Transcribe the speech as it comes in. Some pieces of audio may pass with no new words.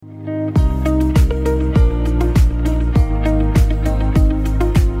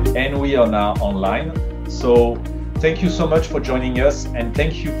we are now online. So thank you so much for joining us, and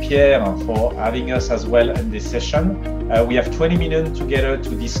thank you, Pierre, for having us as well in this session. We have 20 minutes together to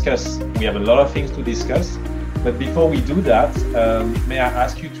discuss. We have a lot of things to discuss, but before we do that, may I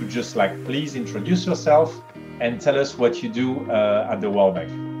ask you to just please introduce yourself and tell us what you do at the World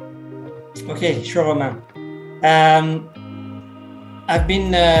Bank. Okay, sure, Romain. I've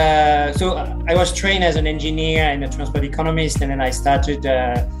been, so I was trained as an engineer and a transport economist, and then I started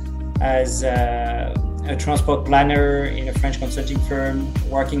as a transport planner in a French consulting firm,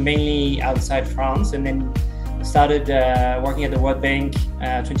 working mainly outside France, and then started working at the World Bank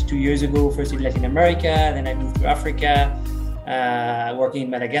 22 years ago, first in Latin America, then I moved to Africa, working in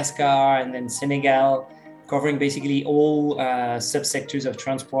Madagascar and then Senegal, covering basically all subsectors of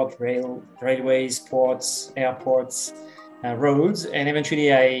transport, railways, ports, airports, roads. And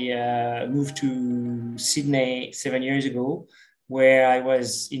eventually I moved to Sydney 7 years ago, where I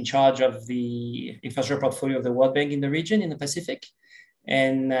was in charge of the infrastructure portfolio of the World Bank in the region, in the Pacific.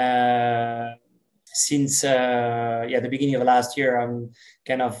 And since the beginning of last year, I'm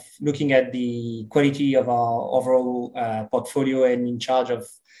kind of looking at the quality of our overall portfolio and in charge of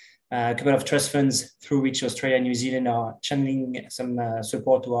a couple of trust funds through which Australia and New Zealand are channeling some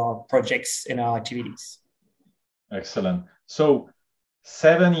support to our projects and our activities. Excellent. So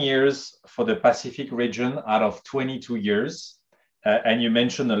 7 years for the Pacific region out of 22 years. And you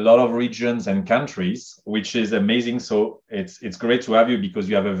mentioned a lot of regions and countries, which is amazing. So it's great to have you because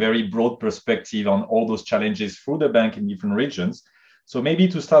you have a very broad perspective on all those challenges through the bank in different regions. So maybe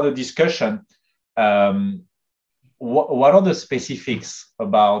to start a discussion, what are the specifics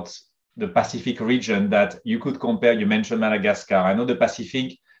about the Pacific region that you could compare? You mentioned Madagascar. I know the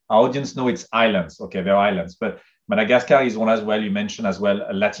Pacific, our audience know it's islands. Okay, they're islands, but Madagascar is one as well. You mentioned as well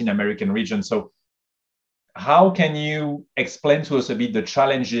a Latin American region. So how can you explain to us a bit the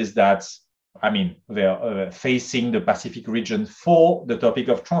challenges that, they're facing the Pacific region for the topic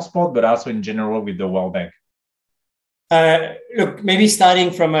of transport, but also in general with the World Bank? Look, maybe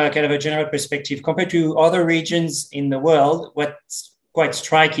starting from a kind of a general perspective, compared to other regions in the world, what's quite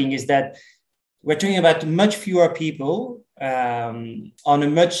striking is that we're talking about much fewer people on a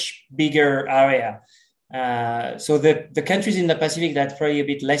much bigger area. So the countries in the Pacific, that's probably a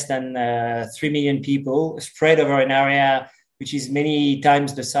bit less than 3 million people spread over an area which is many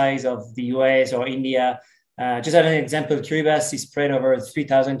times the size of the US or India. Just as an example, Kiribati is spread over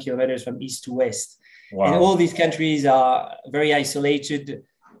 3,000 kilometers from east to west. Wow. And all these countries are very isolated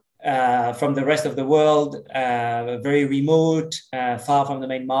from the rest of the world, very remote, far from the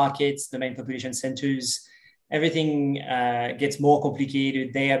main markets, the main population centers. Everything gets more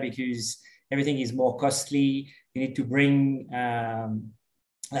complicated there because everything is more costly. You need to bring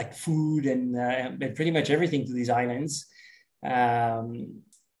food and pretty much everything to these islands.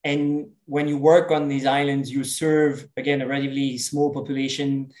 And when you work on these islands, you serve, again, a relatively small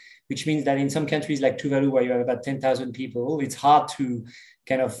population, which means that in some countries like Tuvalu, where you have about 10,000 people, it's hard to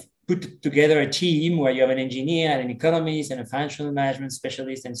kind of put together a team where you have an engineer and an economist and a financial management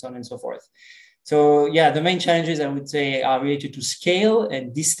specialist and so on and so forth. So yeah, the main challenges I would say are related to scale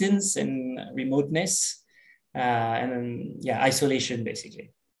and distance and remoteness, and isolation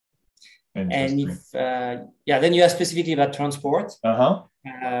basically. And if then you ask specifically about transport.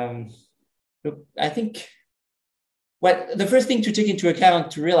 Look, I think the first thing to take into account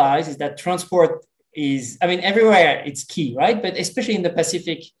to realize is that transport is, everywhere it's key, right? But especially in the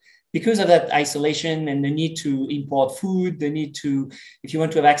Pacific, because of that isolation and the need to import food, the need to, if you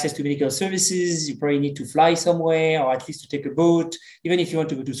want to have access to medical services, you probably need to fly somewhere or at least to take a boat. Even if you want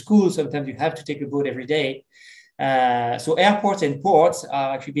to go to school, sometimes you have to take a boat every day. So airports and ports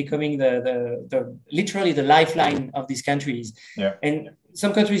are actually becoming the literally the lifeline of these countries. Yeah. And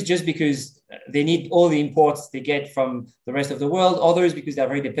some countries just because they need all the imports they get from the rest of the world, others because they're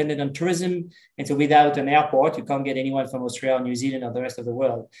very dependent on tourism. And so without an airport, you can't get anyone from Australia or New Zealand or the rest of the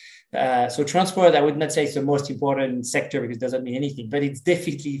world. So transport, I would not say it's the most important sector because it doesn't mean anything, but it's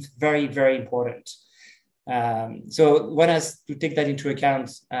definitely very, very important. So one has to take that into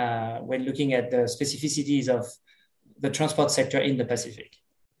account when looking at the specificities of the transport sector in the Pacific.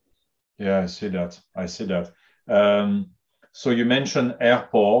 Yeah, I see that. So you mentioned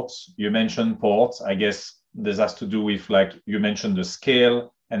airports, you mentioned ports. I guess this has to do with, you mentioned the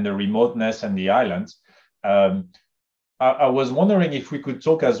scale and the remoteness and the islands. I was wondering if we could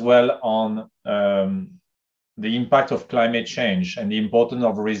talk as well on the impact of climate change and the importance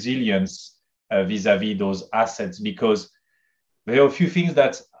of resilience vis-a-vis those assets, because there are a few things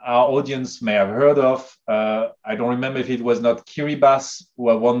that our audience may have heard of. I don't remember if it was not Kiribati,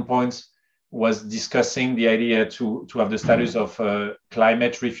 who at one point was discussing the idea to have the status of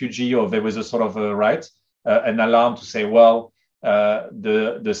climate refugee, or there was a sort of an alarm to say, well,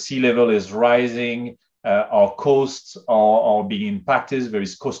 the sea level is rising, our coasts are being impacted. There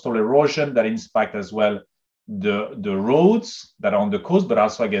is coastal erosion that impacts as well the roads that are on the coast, but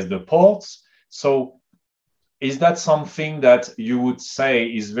also, I guess, the ports. So is that something that you would say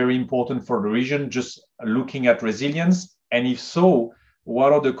is very important for the region, just looking at resilience? And if so,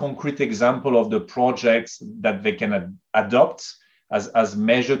 what are the concrete examples of the projects that they can adopt as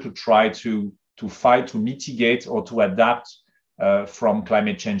measure to try to fight, to mitigate, or to adapt from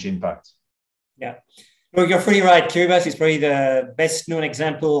climate change impact? Yeah. Look, you're fully right. Kiribati is probably the best known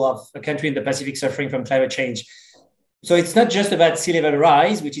example of a country in the Pacific suffering from climate change. So it's not just about sea level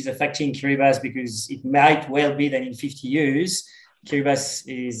rise, which is affecting Kiribati, because it might well be that in 50 years,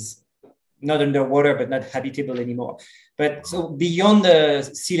 Kiribati is not underwater, but not habitable anymore. But so beyond the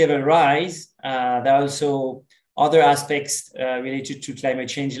sea level rise, there are also other aspects related to climate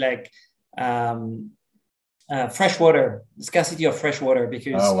change, like fresh water, scarcity of fresh water,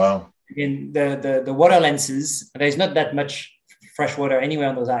 because in the water lenses, there's not that much fresh water anywhere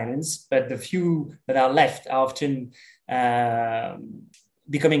on those islands, but the few that are left are often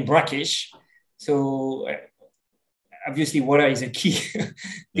becoming brackish. So obviously water is a key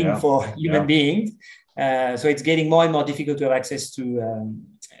thing for human beings. So it's getting more and more difficult to have access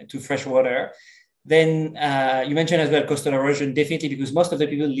to fresh water. Then you mentioned as well coastal erosion, definitely, because most of the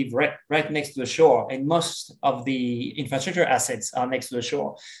people live right next to the shore, and most of the infrastructure assets are next to the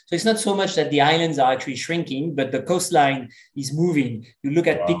shore. So it's not so much that the islands are actually shrinking, but the coastline is moving. You look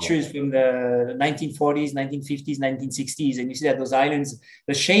at pictures from the 1940s, 1950s, 1960s, and you see that those islands,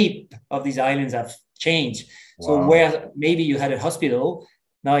 the shape of these islands have changed. So where maybe you had a hospital,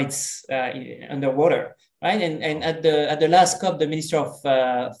 now it's underwater. Right, and at the last COP, the Minister of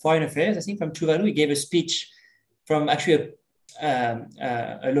Foreign Affairs, I think from Tuvalu, he gave a speech from actually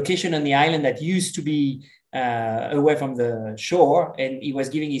a location on the island that used to be away from the shore, and he was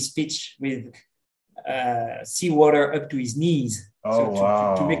giving his speech with seawater up to his knees.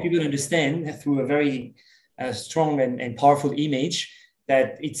 To make people understand through a very strong and powerful image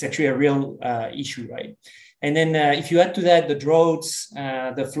that it's actually a real issue, right? And then if you add to that the droughts,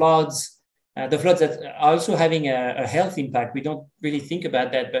 the floods that are also having a health impact. We don't really think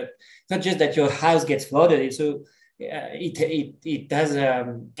about that, but it's not just that your house gets flooded. So it has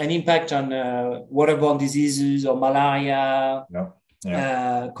an impact on waterborne diseases or malaria,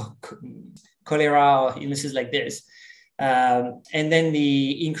 cholera, or illnesses like this. And then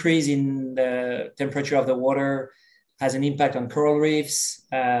the increase in the temperature of the water has an impact on coral reefs,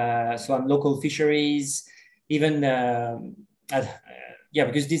 so on local fisheries, even,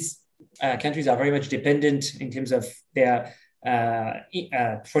 because these countries are very much dependent in terms of their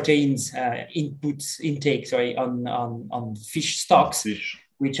proteins intake on fish stocks,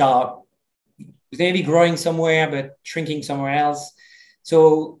 which are maybe growing somewhere but shrinking somewhere else.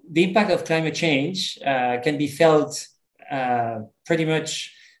 So the impact of climate change can be felt pretty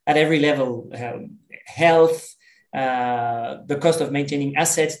much at every level: health, the cost of maintaining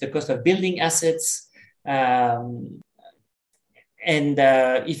assets, the cost of building assets. And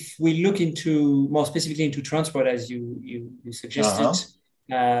if we look into more specifically into transport, as you suggested,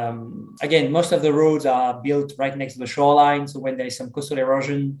 again, most of the roads are built right next to the shoreline. So when there is some coastal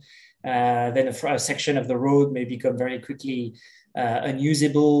erosion, then a section of the road may become very quickly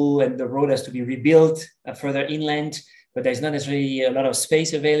unusable, and the road has to be rebuilt further inland. But there's not necessarily a lot of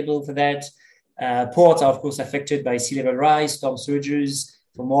space available for that. Ports are, of course, affected by sea level rise, storm surges,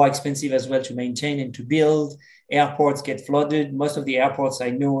 so more expensive as well to maintain and to build. Airports get flooded. Most of the airports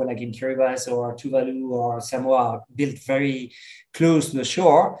I know, like in Kiribati or Tuvalu or Samoa, are built very close to the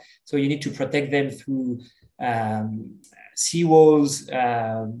shore. So you need to protect them through seawalls,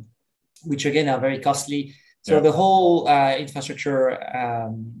 which again are very costly. So the whole infrastructure,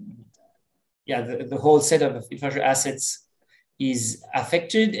 the whole set of infrastructure assets is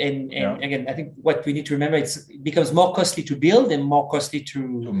affected. And again, I think what we need to remember, it becomes more costly to build and more costly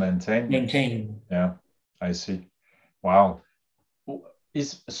to maintain. Yeah. I see. Wow.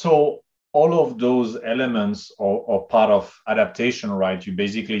 So all of those elements are part of adaptation, right? You're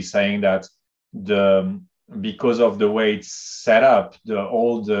basically saying that because of the way it's set up,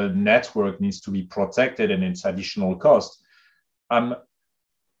 all the network needs to be protected, and it's additional cost. I'm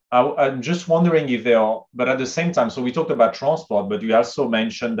just wondering if there are, but at the same time, so we talked about transport, but you also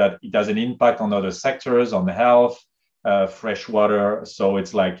mentioned that it has an impact on other sectors, on health, fresh water. So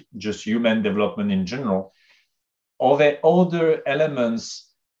it's like just human development in general. Are there other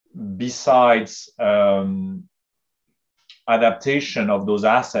elements besides adaptation of those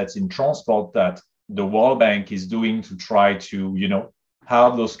assets in transport that the World Bank is doing to try to,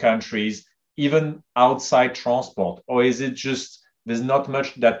 help those countries even outside transport? Or is it just there's not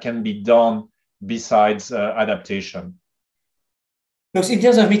much that can be done besides adaptation? Look, in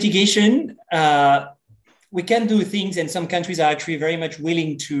terms of mitigation, we can do things, and some countries are actually very much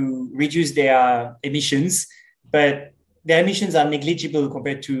willing to reduce their emissions, but their emissions are negligible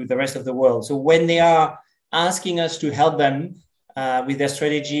compared to the rest of the world. So when they are asking us to help them with their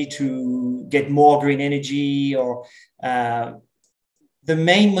strategy to get more green energy, or the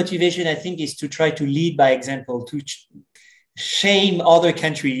main motivation, I think, is to try to lead by example, to shame other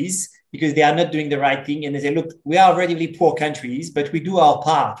countries because they are not doing the right thing. And they say, look, we are relatively poor countries, but we do our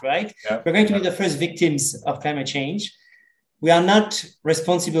part, right? Yeah. We're going to be the first victims of climate change. We are not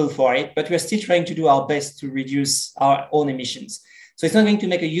responsible for it, but we're still trying to do our best to reduce our own emissions. So it's not going to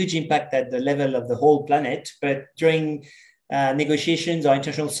make a huge impact at the level of the whole planet, but during negotiations or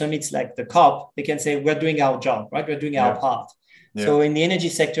international summits like the COP, they can say, we're doing our job, right? We're doing our part. Yeah. So in the energy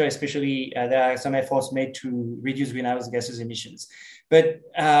sector, especially, there are some efforts made to reduce greenhouse gases emissions. But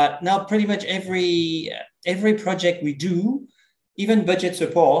now pretty much every project we do, even budget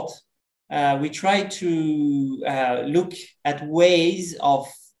support, we try to look at ways of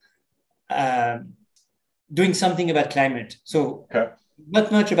doing something about climate. So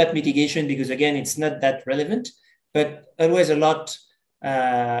not much about mitigation, because again, it's not that relevant, but always a lot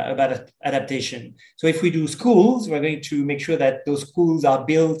about adaptation. So if we do schools, we're going to make sure that those schools are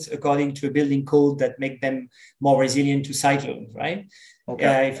built according to a building code that make them more resilient to cyclones, right?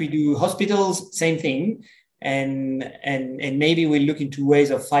 If we do hospitals, same thing. And maybe we look into ways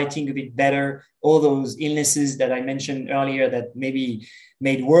of fighting a bit better all those illnesses that I mentioned earlier that maybe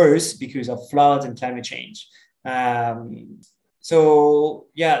made worse because of floods and climate change. So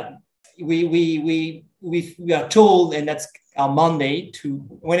yeah, we are told, and that's our mandate, to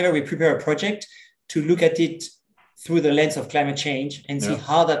whenever we prepare a project, to look at it through the lens of climate change and see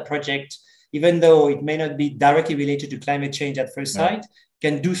how that project, even though it may not be directly related to climate change at first sight,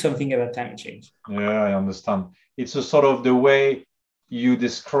 can do something about climate change. Yeah, I understand. It's a sort of the way you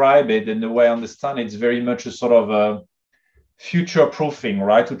describe it, and the way I understand it's very much a sort of a future proofing,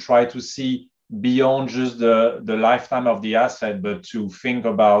 right? To try to see beyond just the lifetime of the asset, but to think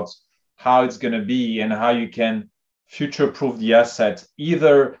about how it's going to be and how you can future proof the asset,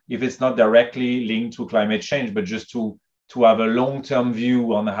 either if it's not directly linked to climate change, but just to have a long-term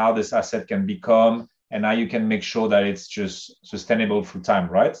view on how this asset can become and how you can make sure that it's just sustainable through time,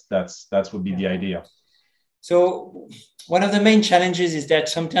 right? That would be the idea. So one of the main challenges is that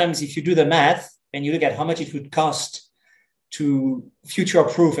sometimes if you do the math and you look at how much it would cost to future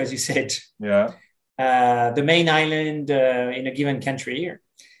proof, as you said, the main island in a given country,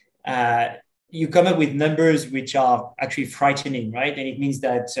 you come up with numbers which are actually frightening, right? And it means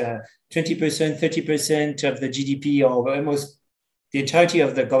that 20%, 30% of the GDP, or almost the entirety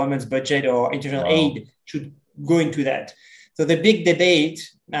of the government's budget or international aid should go into that. So the big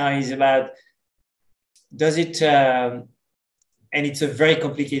debate now is about, does it, and it's a very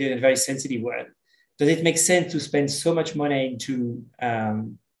complicated and very sensitive word, does it make sense to spend so much money into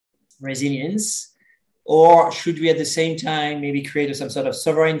resilience? Or should we at the same time maybe create some sort of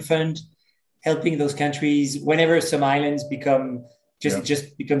sovereign fund helping those countries whenever some islands it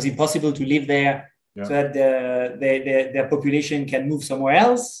just becomes impossible to live there, so that their population can move somewhere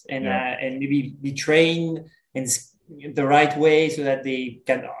else and maybe be trained in the right way so that they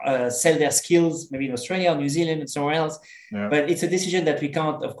can sell their skills, maybe in Australia or New Zealand and somewhere else. But it's a decision that we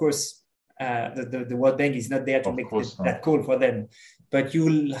can't, of course, the World Bank is not there to make that call for them. But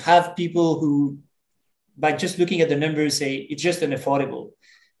you'll have people who, by just looking at the numbers, say it's just unaffordable.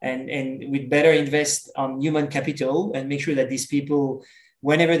 And we'd better invest on human capital and make sure that these people,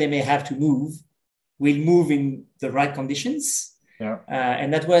 whenever they may have to move, will move in the right conditions.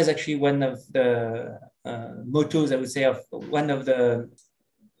 And that was actually one of the mottos, I would say, of one of the,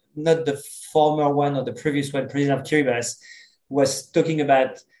 not the former one or the previous one, President of Kiribati, was talking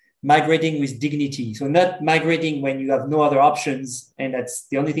about migrating with dignity. So not migrating when you have no other options and that's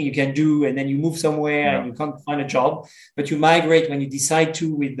the only thing you can do, and then you move somewhere and you can't find a job, but you migrate when you decide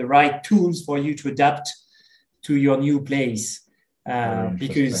to, with the right tools for you to adapt to your new place.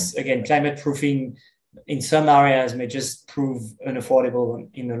 Because again, climate proofing in some areas may just prove unaffordable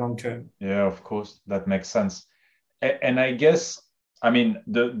in the long term. Yeah, of course, that makes sense. And I guess, I mean,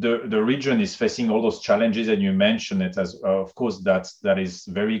 the region is facing all those challenges, and you mentioned it as, of course, that is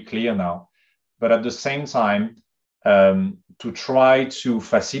very clear now. But at the same time, to try to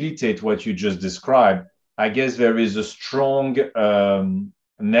facilitate what you just described, I guess there is a strong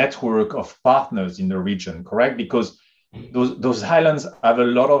network of partners in the region, correct? Because those islands have a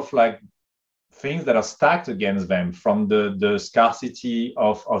lot of like things that are stacked against them, from the scarcity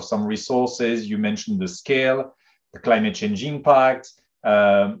of some resources. You mentioned the scale, the climate change impact,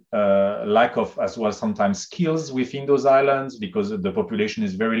 lack of as well sometimes skills within those islands because the population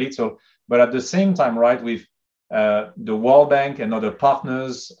is very little. But at the same time, right, with the World Bank and other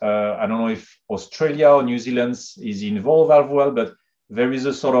partners, I don't know if Australia or New Zealand is involved as well, but there is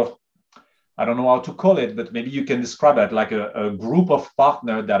a sort of, I don't know how to call it, but maybe you can describe it like a group of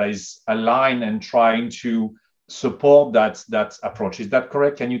partners that is aligned and trying to support that approach. Is that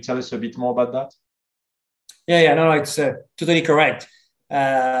correct? Can you tell us a bit more about that? Yeah, no, it's totally correct.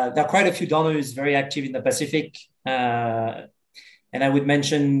 There are quite a few donors very active in the Pacific. And I would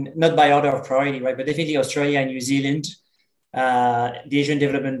mention, not by order of priority, right, but definitely Australia and New Zealand, the Asian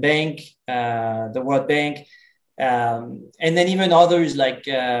Development Bank, the World Bank, and then even others like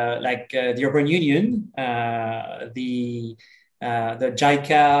the European Union, the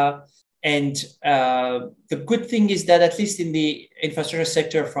JICA. And the good thing is that at least in the infrastructure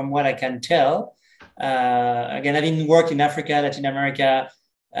sector, from what I can tell, again, having worked in Africa, Latin America,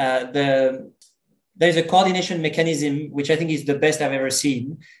 there's a coordination mechanism, which I think is the best I've ever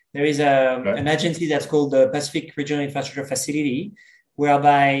seen. There is an agency that's called the Pacific Regional Infrastructure Facility,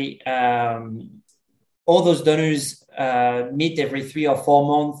 whereby all those donors meet every 3 or 4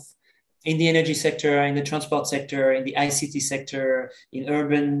 months in the energy sector, in the transport sector, in the ICT sector, in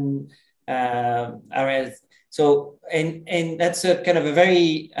urban areas. So, and that's a kind of a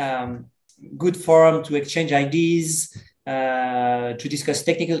very good forum to exchange ideas, to discuss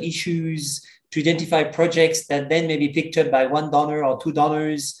technical issues, to identify projects that then may be picked up by one donor or 2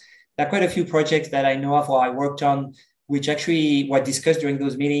 donors. There are quite a few projects that I know of or I worked on, which actually were discussed during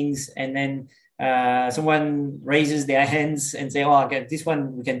those meetings. And then someone raises their hands and say, oh, okay, this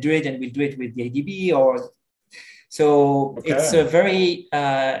one, we can do it, and we'll do it with the ADB. So it's a very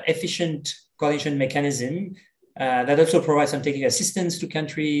efficient coordination mechanism that also provides some technical assistance to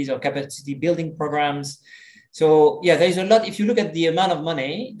countries or capacity building programs. So yeah, there's a lot. If you look at the amount of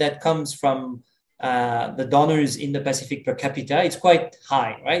money that comes from the donors in the Pacific per capita, it's quite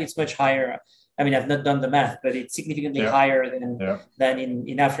high, right? It's much higher. I mean, I've not done the math, but it's significantly higher than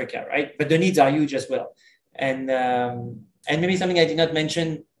in Africa, right? But the needs are huge as well. And maybe something I did not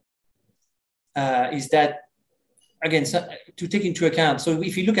mention is that, again, so, to take into account. So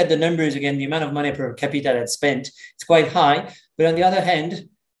if you look at the numbers, again, the amount of money per capita that's spent, it's quite high. But on the other hand,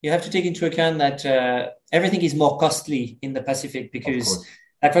 you have to take into account that everything is more costly in the Pacific because,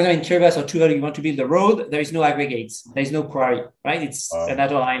 like for example, in Kiribati or Tuvalu, you want to build a road, there is no aggregates, there is no quarry, right? It's an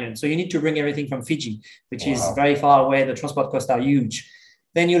atoll island. So you need to bring everything from Fiji, which is very far away. The transport costs are huge.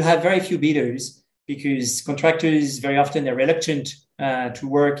 Then you'll have very few bidders because contractors, very often, they're reluctant to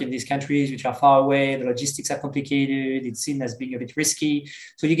work in these countries which are far away. The logistics are complicated. It's seen as being a bit risky.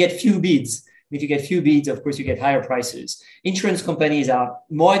 So you get few bids. If you get few bids, of course, you get higher prices. Insurance companies are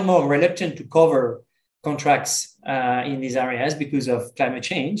more and more reluctant to cover contracts in these areas because of climate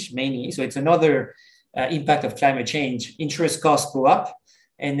change, mainly. So it's another impact of climate change. Insurance costs go up,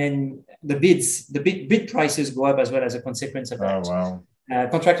 and then the bid prices go up as well as a consequence of that. Oh, wow.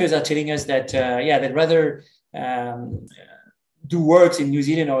 Contractors are telling us that, they'd rather do works in New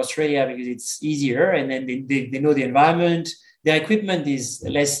Zealand or Australia because it's easier, and then they know the environment. Their equipment is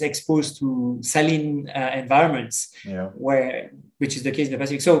less exposed to saline environments, which is the case in the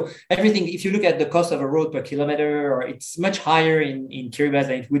Pacific. So everything, if you look at the cost of a road per kilometer, or it's much higher in Kiribati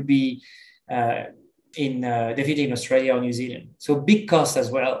than it would be definitely in Australia or New Zealand. So big costs as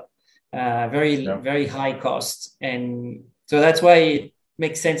well, very high costs. And so that's why it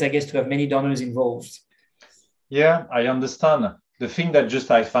makes sense, I guess, to have many donors involved. Yeah, I understand. The thing that just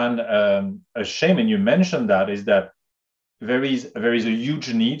I find a shame, and you mentioned that, is that there is a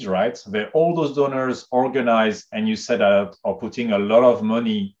huge need, right? All those donors organize, and you said are putting a lot of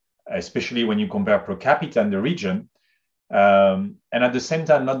money, especially when you compare per capita in the region. And at the same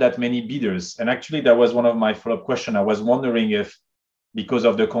time, not that many bidders. And actually, that was one of my follow-up questions. I was wondering if, because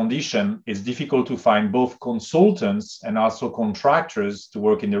of the condition, it's difficult to find both consultants and also contractors to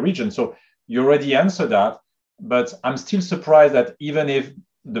work in the region. So you already answered that, but I'm still surprised that even if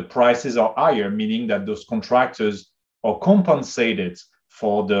the prices are higher, meaning that those contractors are compensated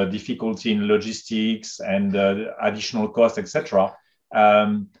for the difficulty in logistics and additional costs, etc.,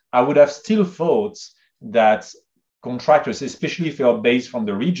 I would have still thought that contractors, especially if they are based from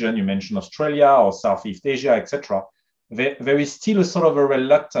the region, you mentioned Australia or Southeast Asia, etc., there is still a sort of a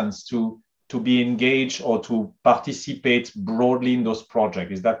reluctance to be engaged or to participate broadly in those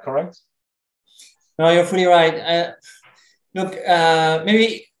projects. Is that correct? No, you're fully right. Look,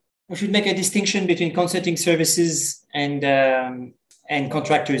 maybe we should make a distinction between consulting services and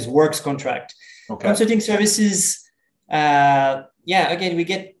contractors, works contract. Okay. Consulting services, again, we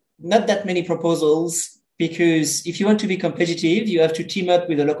get not that many proposals because if you want to be competitive, you have to team up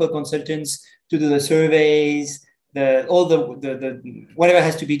with the local consultants to do the surveys, all the whatever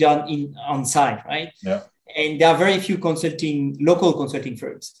has to be done on site, right? Yeah. And there are very few local consulting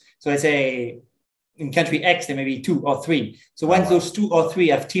firms. So let's say in country X, there may be 2 or 3. So once those 2 or 3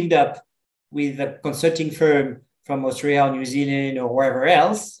 have teamed up with a consulting firm from Australia or New Zealand or wherever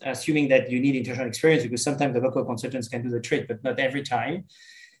else, assuming that you need international experience, because sometimes the local consultants can do the trick, but not every time,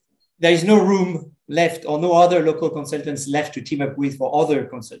 there is no room left or no other local consultants left to team up with for other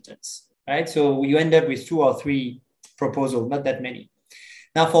consultants, right? So you end up with 2 or 3 proposals, not that many.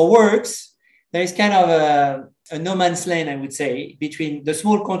 Now for works, there is kind of a no man's land, I would say, between the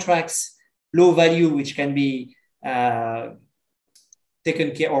small contracts, low value, which can be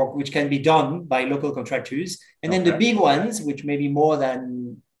taken care or which can be done by local contractors. And then the big ones, which may be more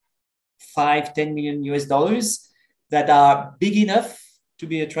than $5-10 million that are big enough to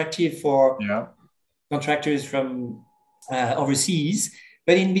be attractive for contractors from overseas.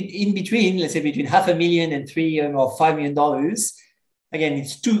 But in between, let's say between $500,000 and $3 or $5 million, again,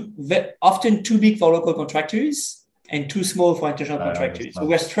 it's often too big for local contractors and too small for international contractors. So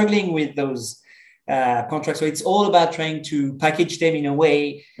we're struggling with those contracts. So it's all about trying to package them in a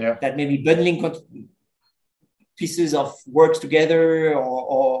way that maybe bundling pieces of works together,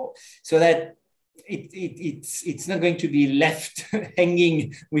 or so that it's not going to be left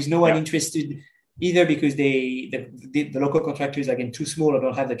hanging with no one interested, either because the local contractors are again too small or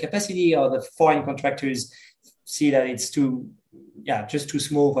don't have the capacity, or the foreign contractors see that it's just too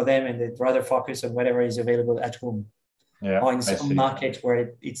small for them, and they'd rather focus on whatever is available at home or in some markets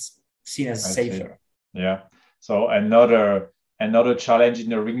where it's seen as safer. Yeah. So another challenge in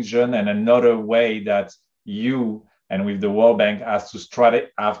the region, and another way that you and with the World Bank have to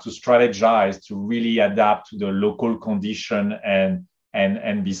strategize to really adapt to the local condition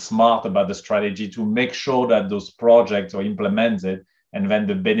and be smart about the strategy to make sure that those projects are implemented and then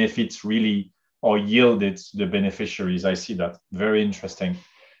the benefits really are yielded to the beneficiaries. I see that. Very interesting.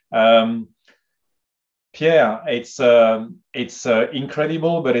 Pierre, it's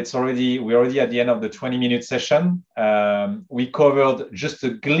incredible, but we're already at the end of the 20-minute session. We covered just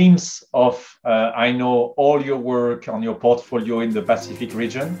a glimpse of, I know, all your work on your portfolio in the Pacific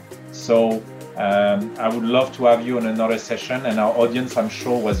region. So I would love to have you on another session, and our audience, I'm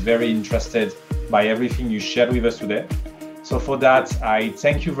sure, was very interested by everything you shared with us today. So for that, I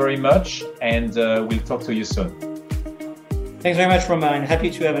thank you very much, and we'll talk to you soon. Thanks very much, Romain.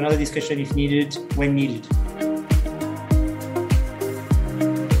 Happy to have another discussion if needed, when needed.